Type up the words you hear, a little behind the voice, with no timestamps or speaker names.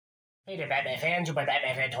Hey there, Batman fans. You're my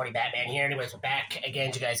Batman fan, Tony Batman here. Anyways, we're back again,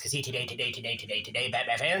 as you guys can see today,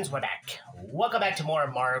 Batman fans, we're back. Welcome back to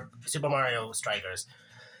more Super Mario Strikers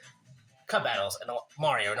Cup Battles. In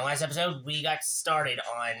Mario, in the last episode, we got started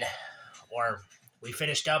on, or we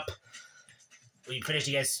finished against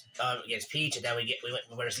Peach, and then we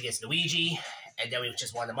went against Luigi, and then we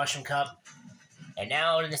just won the Mushroom Cup. And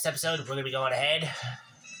now, in this episode, we're going to be going ahead.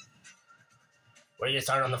 We're going to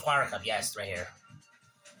start on the Flower Cup, yes, right here.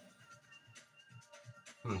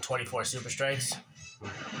 24 Super Strikes.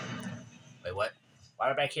 Wait, what? Why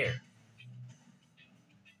are we back here?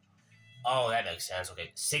 Oh, that makes sense.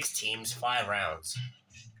 Okay, 6 teams, 5 rounds.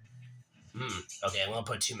 Okay, I'm gonna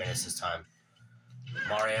put 2 minutes this time.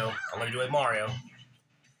 Mario. I'm gonna do it Mario.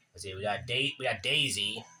 Let's see, we got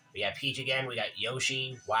Daisy, we got Peach again, we got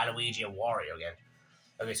Yoshi, Waluigi, and Wario again.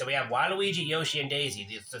 Okay, so we have Waluigi, Yoshi, and Daisy.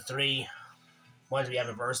 These are the 3 ones we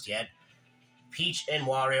haven't versed yet. Peach and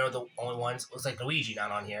Wario are the only ones. Looks like Luigi not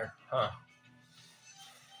on here. Huh.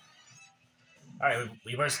 Alright,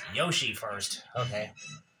 we versed Yoshi first. Okay.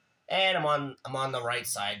 And I'm on the right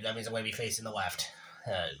side. That means I'm going to be facing the left.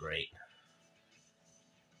 Great.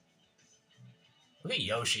 Look at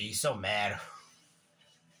Yoshi. He's so mad.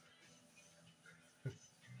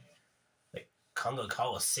 Wait, Congo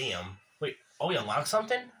Coliseum. Wait, oh, we unlocked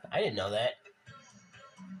something? I didn't know that.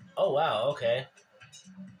 Oh, wow, okay.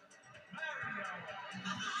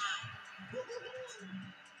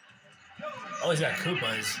 Oh, he's got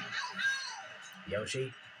Koopas.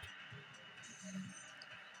 Yoshi.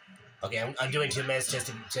 Okay, I'm doing 2 minutes just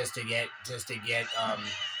to make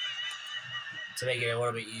it a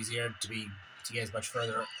little bit easier to get as much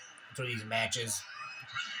further through these matches.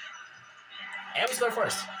 And we scored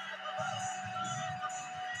first.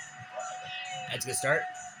 That's a good start.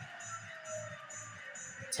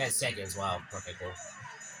 10 seconds. Wow. Okay, cool.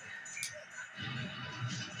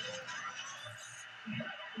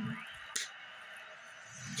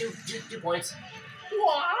 Two points.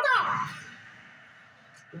 Wada!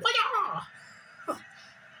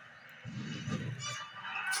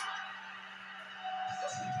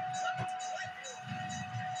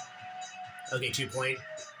 Okay, 2 point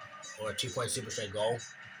Super Strike goal.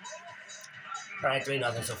 Alright,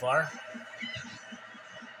 3-0 so far.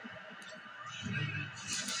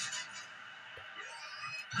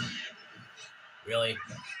 Really?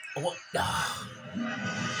 What?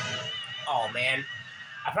 Oh man.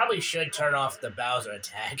 I probably should turn off the Bowser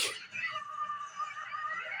attack.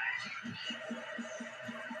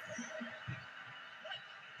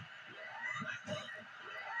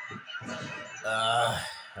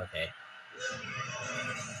 Okay.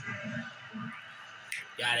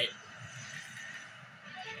 Got it.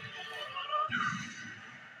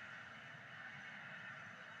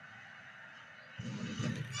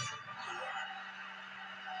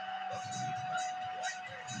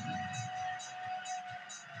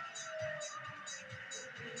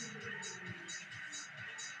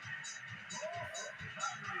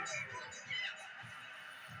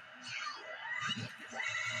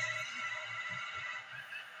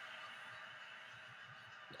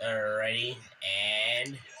 Alrighty,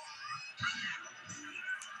 and...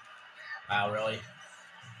 Wow, really?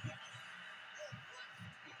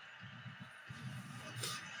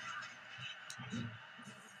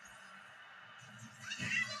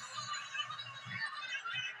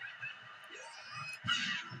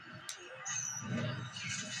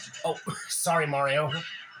 Oh, sorry, Mario. Oh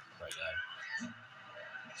my god.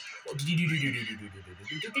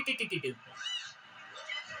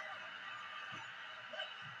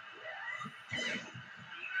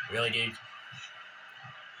 Really, dude?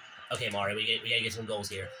 Okay, Mario, we gotta get some goals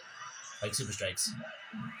here. Like Super Strikes.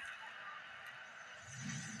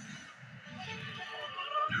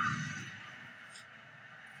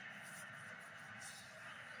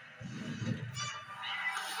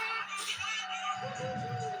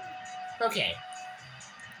 Okay.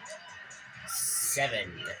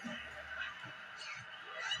 7.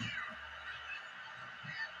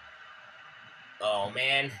 Oh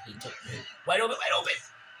man, he took wide open.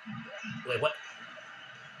 Wait, what?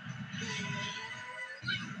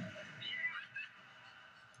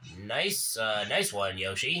 Nice, nice one,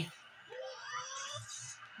 Yoshi.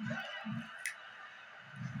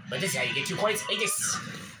 But this is how you get 2 points. Like this.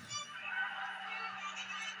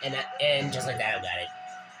 And just like that, I got it.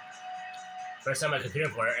 First time I computer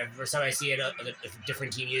for it. First time I see it, a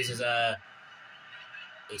different team uses a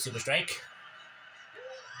Super Strike.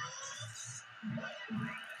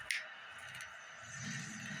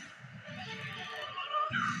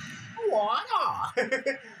 What?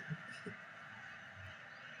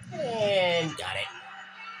 And got it.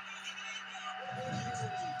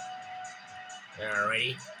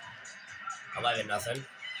 Alrighty. 11-0.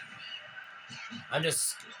 I'm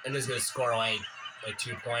just gonna score like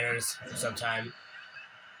 2-pointers sometime.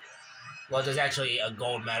 Well, there's actually a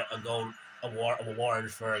gold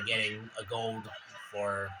award for getting a gold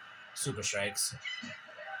for Super Strikes.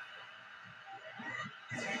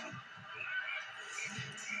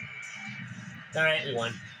 Alright, we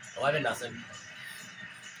won. 11-0.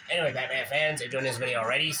 Anyway, Batman fans, if you're enjoying this video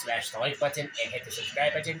already, smash the like button and hit the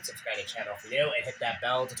subscribe button. Subscribe to the channel if you're new, and hit that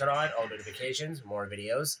bell to turn on all notifications, more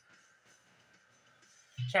videos.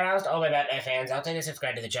 Shout outs to all my Batman fans out there that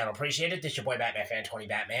subscribe to the channel. Appreciate it. This is your boy Batman Fan 20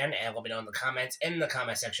 Batman, and let me know in the comments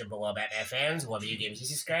section below, Batman fans, what video games you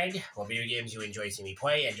subscribed, what video games you enjoy seeing me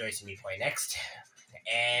play next.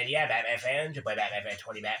 And yeah, Batman fans, your boy Batman Fan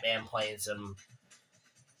 20 Batman playing some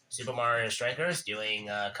Super Mario Strikers, doing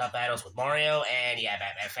cup battles with Mario, and yeah,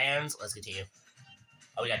 Batman fans, let's continue.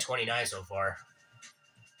 Oh, we got 29 so far.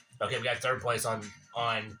 Okay, we got third place on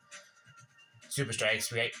Super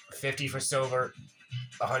Strikes. We got 50 for silver,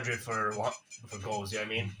 100 for golds. You know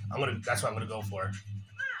what I mean? That's what I'm gonna go for.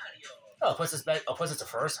 Oh, plus it's a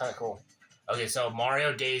first. Huh, cool. Okay, so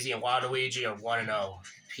Mario, Daisy, and Waluigi are 1-0.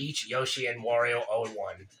 Peach, Yoshi, and Wario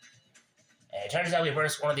 0-1. And it turns out we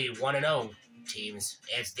versed one of the 1-0 teams.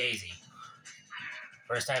 It's Daisy.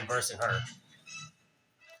 First time versing her.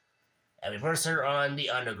 And we verse her on the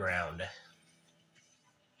underground.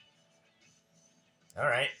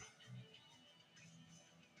 Alright.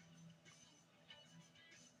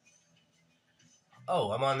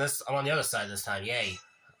 Oh, I'm on the other side this time. Yay.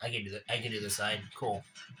 I can do this side. Cool.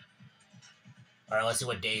 Alright, let's see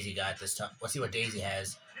what Daisy got this time. Let's see what Daisy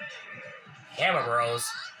has. Hammer Bros.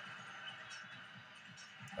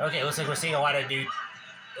 Okay, looks like we're seeing a lot of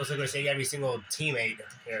looks like we're seeing every single teammate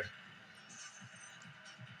here.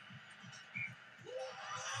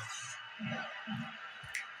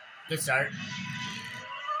 Good start.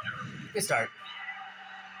 Good start.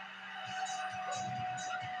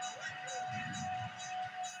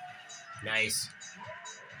 Nice.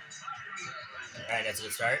 Alright, that's a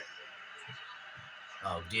good start.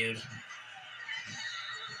 Oh, dude.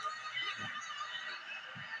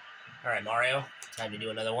 Alright, Mario. Time to do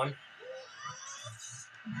another one.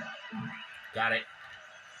 Got it.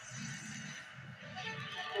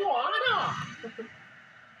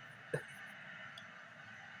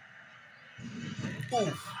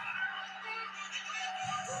 Oof.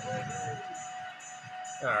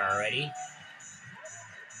 Alrighty.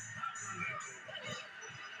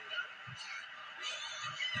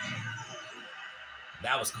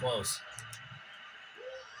 That was close.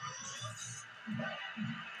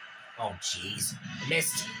 Oh, jeez. I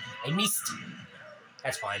missed.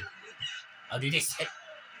 That's fine. I'll do this.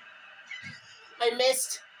 I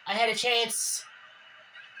missed. I had a chance.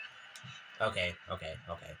 Okay.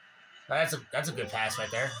 That's a good pass right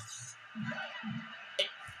there.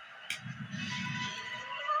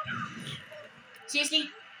 Seriously?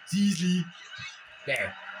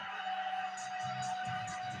 There.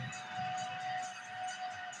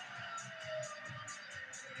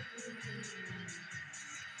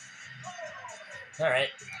 Alright.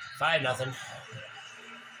 5-0.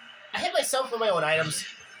 I hit myself with my own items.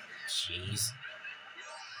 Jeez.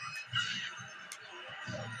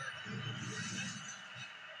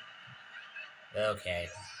 Okay.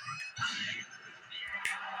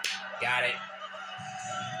 Got it.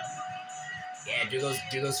 Yeah, do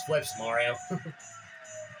those flips, Mario.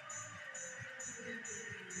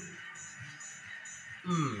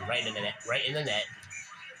 Right in the net. Right in the net.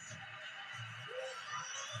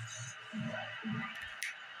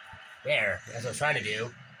 There. That's what I was trying to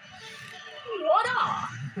do. What up?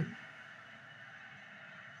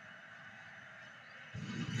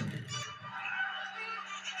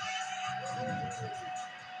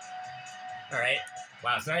 Alright.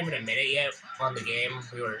 Wow, it's not even a minute yet on the game.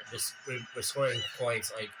 We're scoring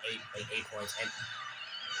points, like 8 points. And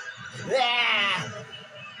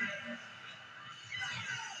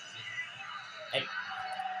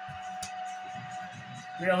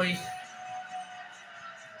really?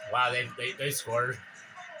 Wow, they scored.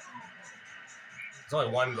 It's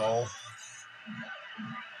only 1 goal.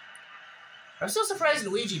 I'm still surprised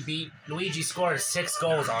Luigi scored 6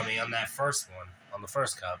 goals on me on that first one, on the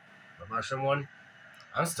first cup, the mushroom one.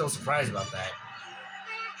 I'm still surprised about that.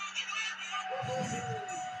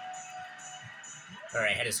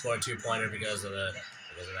 Alright, had to score a 2-pointer because of that.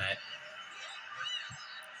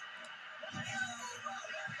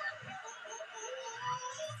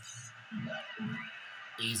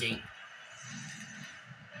 Easy.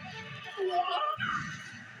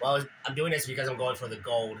 Well, I'm doing this because I'm going for the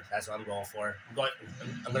gold. That's what I'm going for. I'm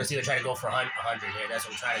going to see if I try to go for 100 here. That's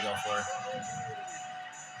what I'm trying to go for.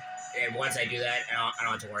 And once I do that, I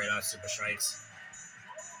don't have to worry about super strikes.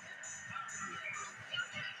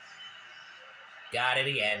 Got it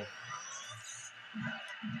again.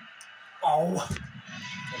 Oh,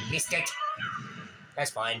 I missed it. That's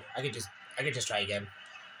fine. I could just try again.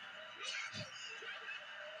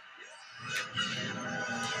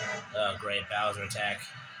 Oh, great. Bowser attack.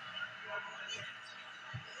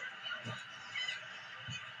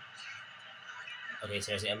 Okay,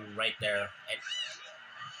 seriously, I'm right there.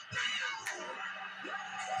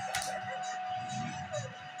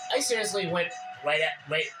 I seriously went right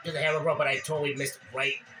to the hammer bro, but I totally missed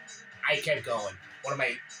right. I kept going. One of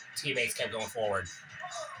my teammates kept going forward.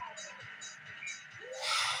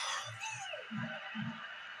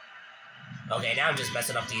 Okay, now I'm just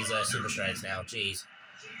messing up these super strikes now. Jeez.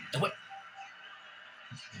 What?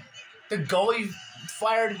 The goalie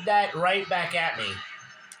fired that right back at me.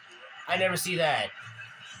 I never see that.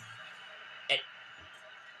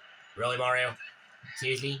 Really, Mario?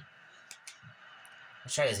 Seriously?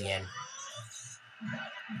 Let's try this again.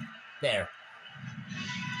 There.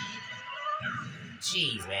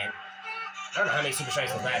 Jeez, man. I don't know how many super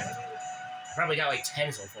strikes was that. I probably got like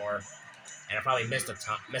 10 so far, and I probably missed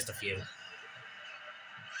a few.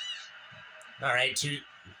 All right,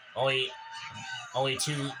 only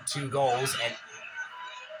two goals, and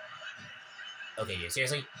okay, dude,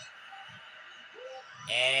 seriously,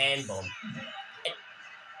 and boom.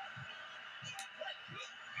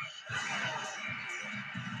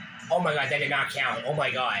 Oh my god, that did not count. Oh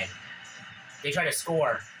my god, they tried to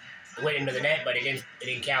score, it went into the net, but it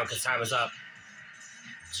didn't count because time was up.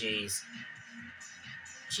 Jeez,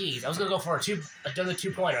 I was gonna go for another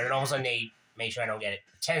 2-pointer, and all of a sudden they made sure I don't get it.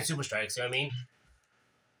 10 super strikes, you know what I mean?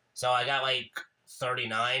 So I got like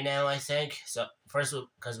 39 now, I think. So first,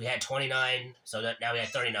 because we had 29, so now we had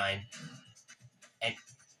 39. And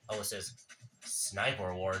oh, it says sniper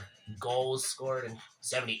award, goals scored, and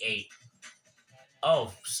 78.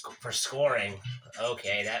 Oh, for scoring.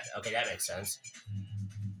 Okay, that makes sense.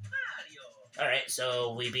 All right,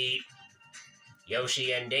 so we beat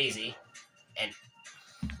Yoshi and Daisy, and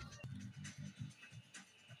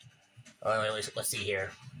let's see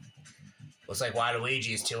here. Looks like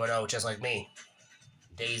Waluigi is 2-0, just like me.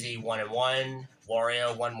 Daisy 1-1,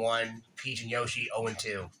 Wario 1-1, Peach and Yoshi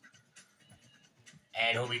 0-2.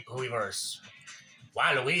 And who we verse?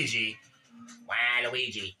 Waluigi.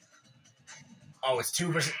 Oh, it's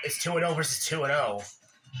 2-0 versus 2-0.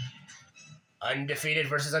 Undefeated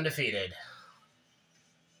versus undefeated.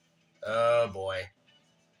 Oh boy.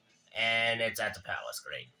 And it's at the palace.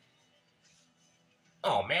 Great.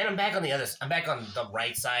 Oh man, I'm back on the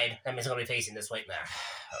right side. That means I'm gonna be facing this way. Nah.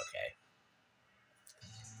 Okay.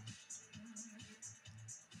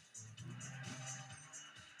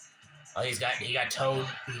 Oh, he got towed.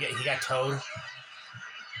 He got towed.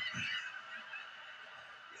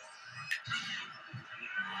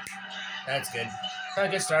 That's good. A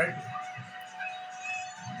good start.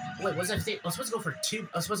 Wait, was I supposed to go for 2?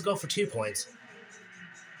 I was supposed to go for 2 points.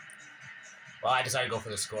 Well, I decided to go for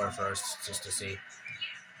the score first, just to see.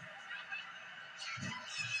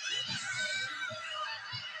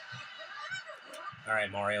 All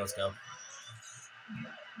right, Mario, let's go.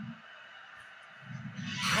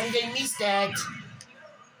 How did I miss that?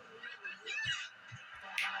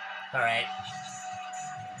 All right,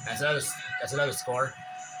 that's another score.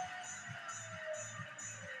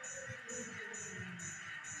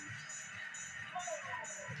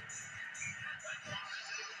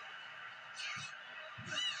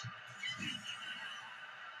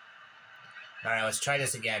 All right, let's try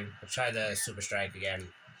this again. Let's try the super strike again.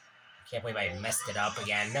 Can't believe I messed it up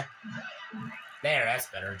again. There, that's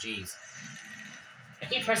better. Jeez. I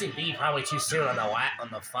keep pressing B probably too soon on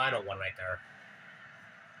the final one right there.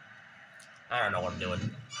 I don't know what I'm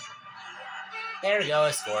doing. There we go,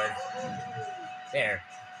 I scored. There.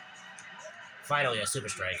 Finally a super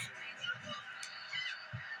strike.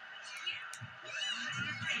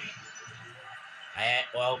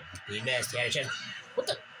 Well, he missed. He had a chance. What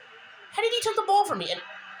the? How did he take the ball from me? And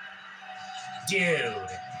dude.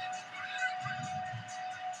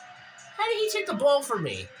 How did he take the ball from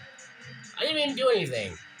me? I didn't even do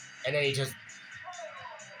anything. And then he just...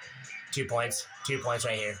 2 points. 2 points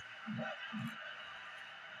right here.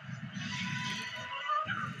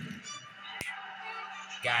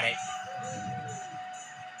 Got it.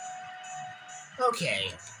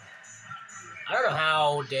 Okay. I don't know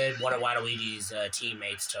how did one of Waluigi's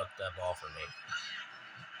teammates took the ball from me.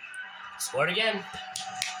 Scored again.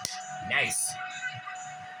 Nice.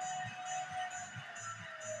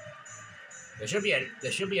 There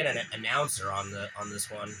should be an announcer on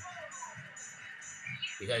this one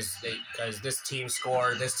because this team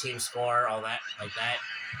score, all that like that.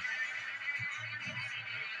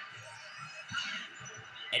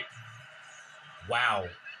 And wow,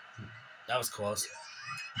 that was close.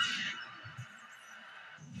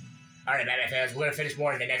 Alright, Batman fans, we're going to finish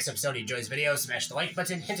more in the next episode. If you enjoyed this video, smash the like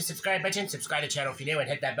button, hit the subscribe button, subscribe to the channel if you're new, and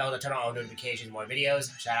hit that bell to turn on all notifications, more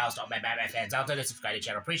videos. Shout out to all my Batman fans out there that subscribe to the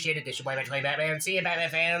channel. Appreciate it. This is your boy, Batman. See you, Batman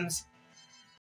fans.